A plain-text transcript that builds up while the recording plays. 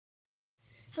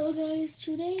Hello guys,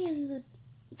 today is the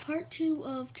part 2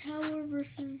 of Tower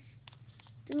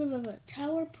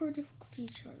per difficulty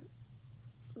chart.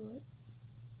 What?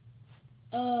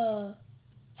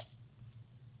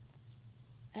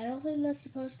 I don't think that's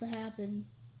supposed to happen.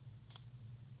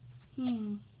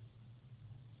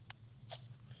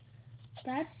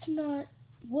 That's not,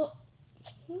 what?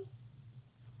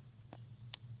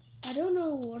 I don't know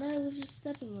what I was just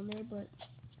stepping on there, but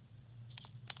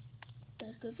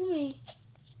that's good for me.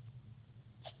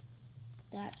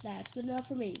 That's good enough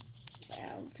for me.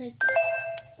 I'll take that.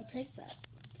 I'll take that.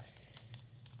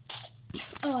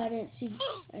 Oh, I didn't see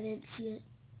it.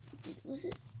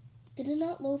 Did it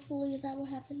not load fully? Is that what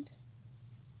happened?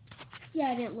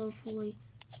 Yeah, I didn't load fully.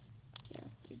 Yeah,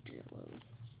 it didn't load.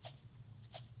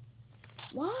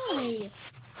 Why?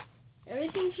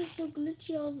 Everything's just so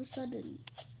glitchy all of a sudden.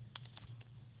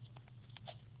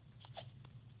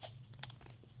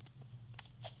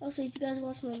 Also, if you guys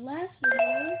watched my last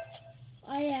video,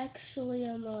 I actually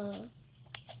am,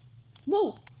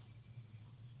 whoa!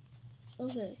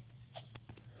 Okay.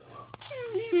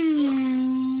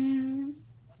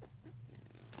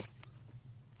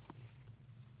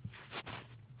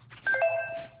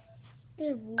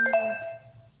 They're rude.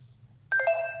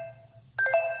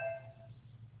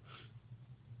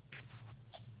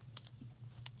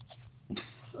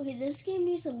 Okay, this game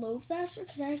needs to load faster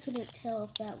because I couldn't tell if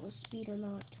that was speed or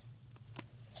not.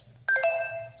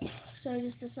 So I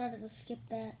just decided to skip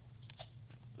that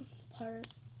part.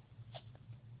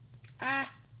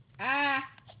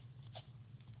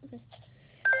 Okay.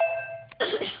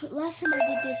 Last time I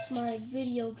did this, my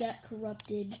video got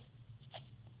corrupted,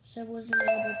 so I wasn't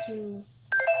able to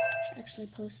actually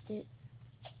post it.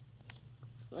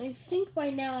 I think by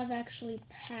now I've actually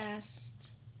passed.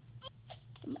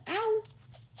 Ow!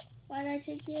 Why did I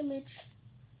take damage?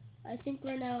 I think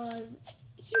right now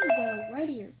here we go, right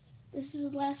here. This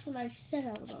is the last one I said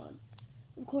I was on.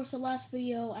 Of course, the last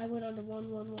video I went on to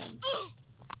 111.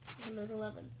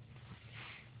 111.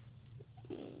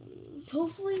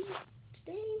 Hopefully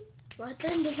today my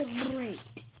thing doesn't break.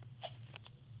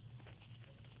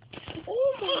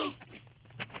 Oh my!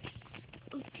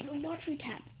 Watch me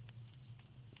tap.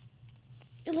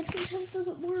 It like sometimes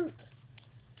doesn't work.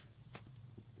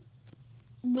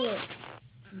 Look.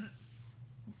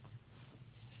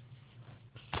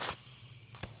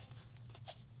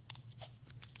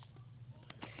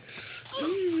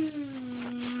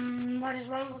 What is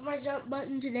wrong with my jump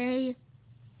button today?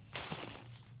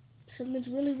 Something's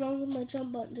really wrong with my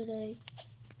jump button today.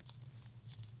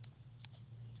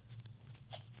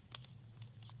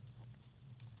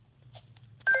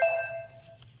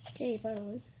 Okay,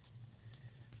 finally.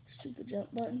 Stupid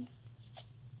jump button.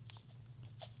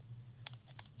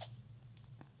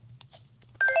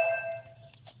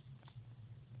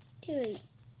 Okay, wait.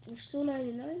 We're still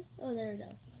 99? Oh, there we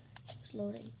go. It's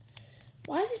loading.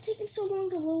 Why is it taking so long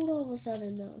to load all of a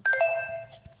sudden, though?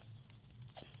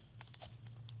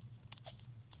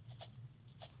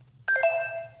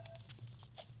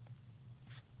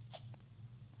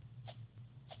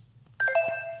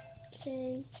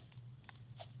 Okay.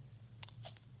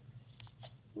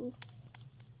 Ooh.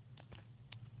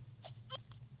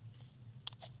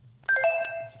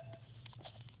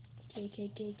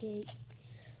 Okay.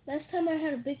 Last time I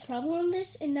had a big problem on this,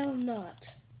 and now I'm not.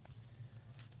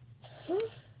 Huh?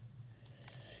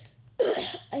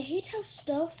 I hate how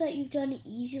stuff that you've done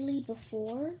easily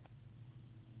before,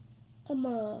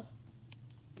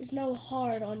 is now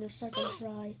hard on your second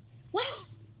try. What?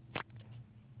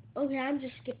 Okay, I'm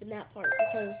just skipping that part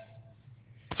because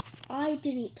I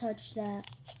didn't touch that.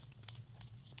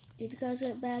 If you guys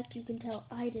went back, you can tell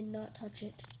I did not touch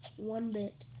it one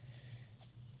bit.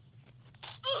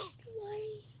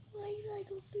 Why did I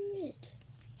go through it?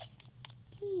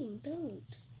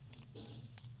 Don't.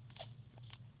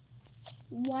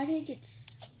 Why did it get...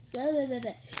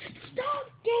 Stop,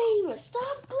 game!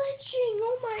 Stop glitching!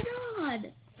 Oh my god!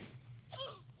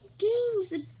 Games!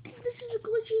 This is the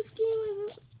glitchiest game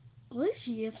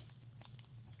I've...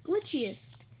 Glitchiest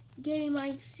game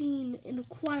I've seen in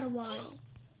quite a while.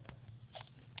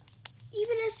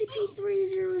 Even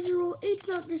SCP-3008's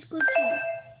not this glitchy.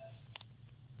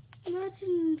 And that's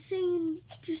an insane,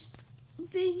 just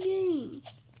big game.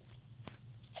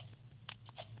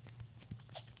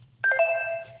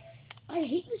 I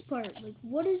hate this part. Like,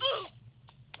 what is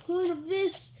the point of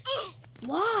this?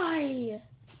 Why?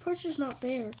 This part's just not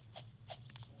fair.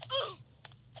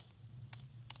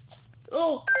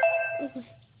 Oh! Okay.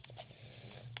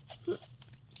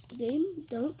 Game,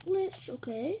 don't glitch,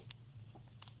 okay?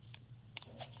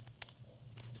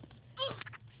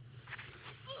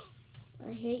 I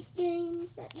I hate games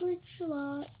that glitch a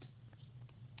lot.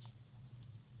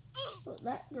 Oh,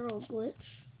 that girl glitch.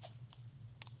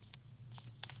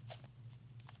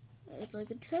 As I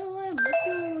can tell, I'm the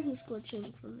only one who's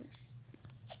glitching from this.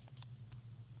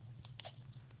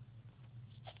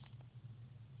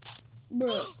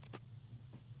 Bruh.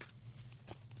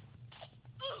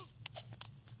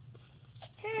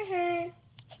 Haha.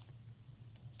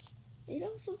 You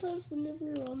know, sometimes whenever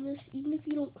you're on this, even if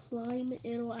you don't climb,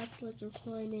 it'll act like you're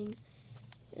climbing.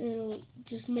 It'll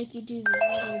just make you do the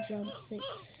auto jump thing.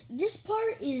 This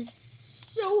part is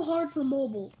so hard for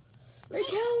mobile. Like,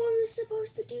 how am I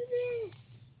supposed to do this?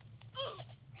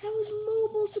 How is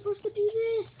mobile supposed to do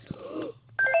this?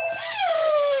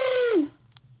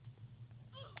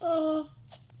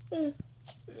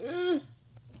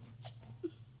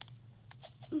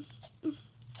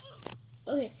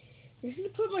 Okay, this is the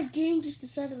part my game just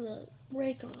decided to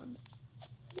break on.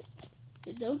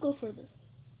 Don't go further.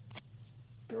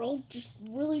 Girl just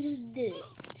really just did it.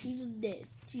 She's dead.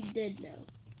 She's dead now.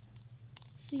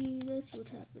 See, that's what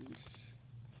happens.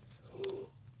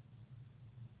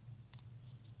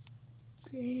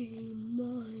 Game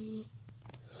my.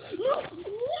 No!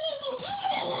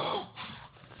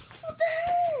 What the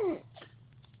heck?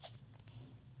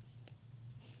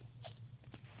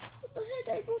 What the heck?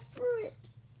 I go through it.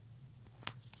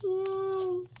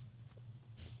 No.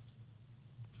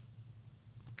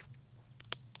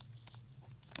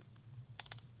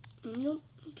 Nope,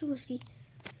 too risky.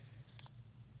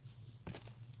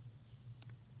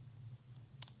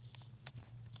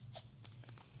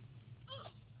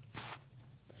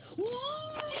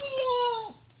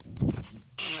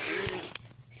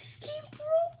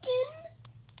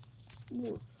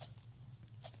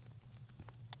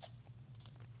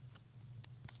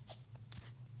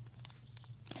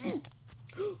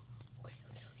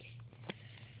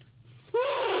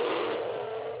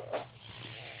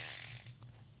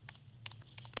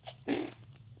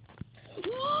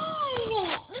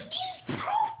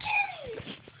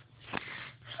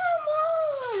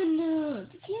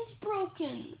 Keep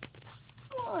broken.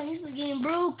 Why is the game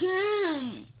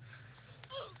broken?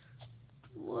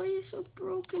 Why is a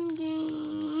broken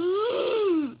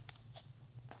game?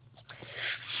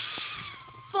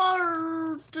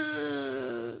 Fart.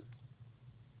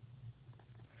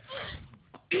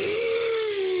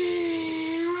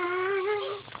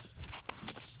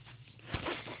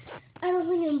 I don't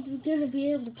think I'm gonna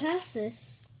be able to pass this.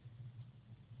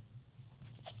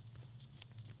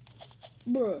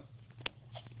 Bruh.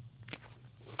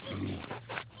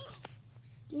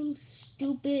 I'm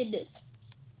stupid.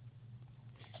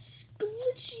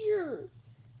 Glitchier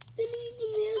than even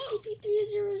the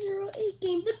p.t.2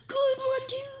 game. The good one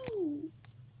too.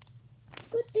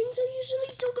 Good things are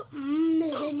usually so good.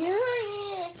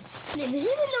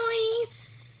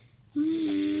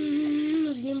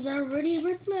 Those games are already a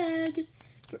red flag.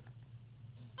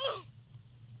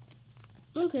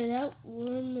 Okay, that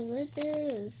one right there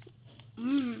is.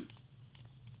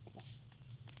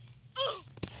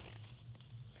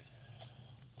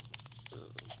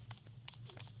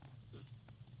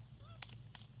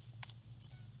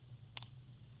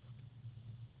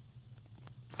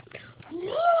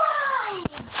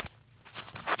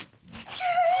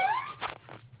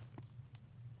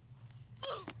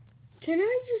 Can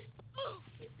I just?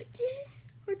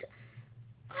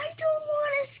 I don't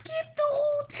want to skip the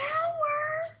whole tower.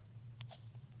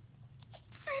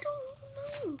 I don't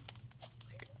know.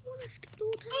 I don't want to skip the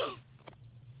whole tower.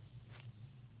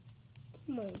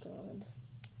 Oh my god.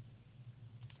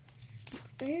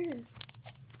 There.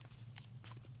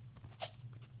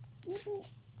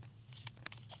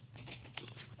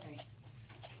 Hey,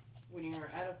 when you're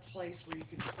at a place where you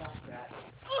can stop that,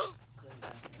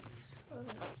 then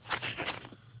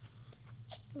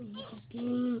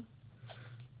Game.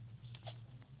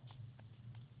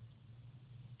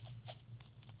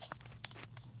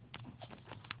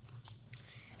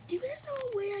 Do you guys know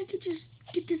a way I could just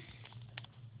get this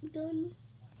done?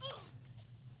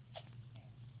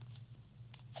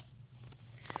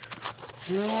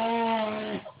 This is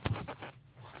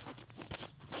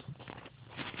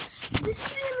the end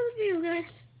of the video, guys.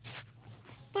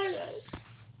 Bye, guys.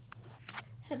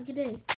 Have a good day.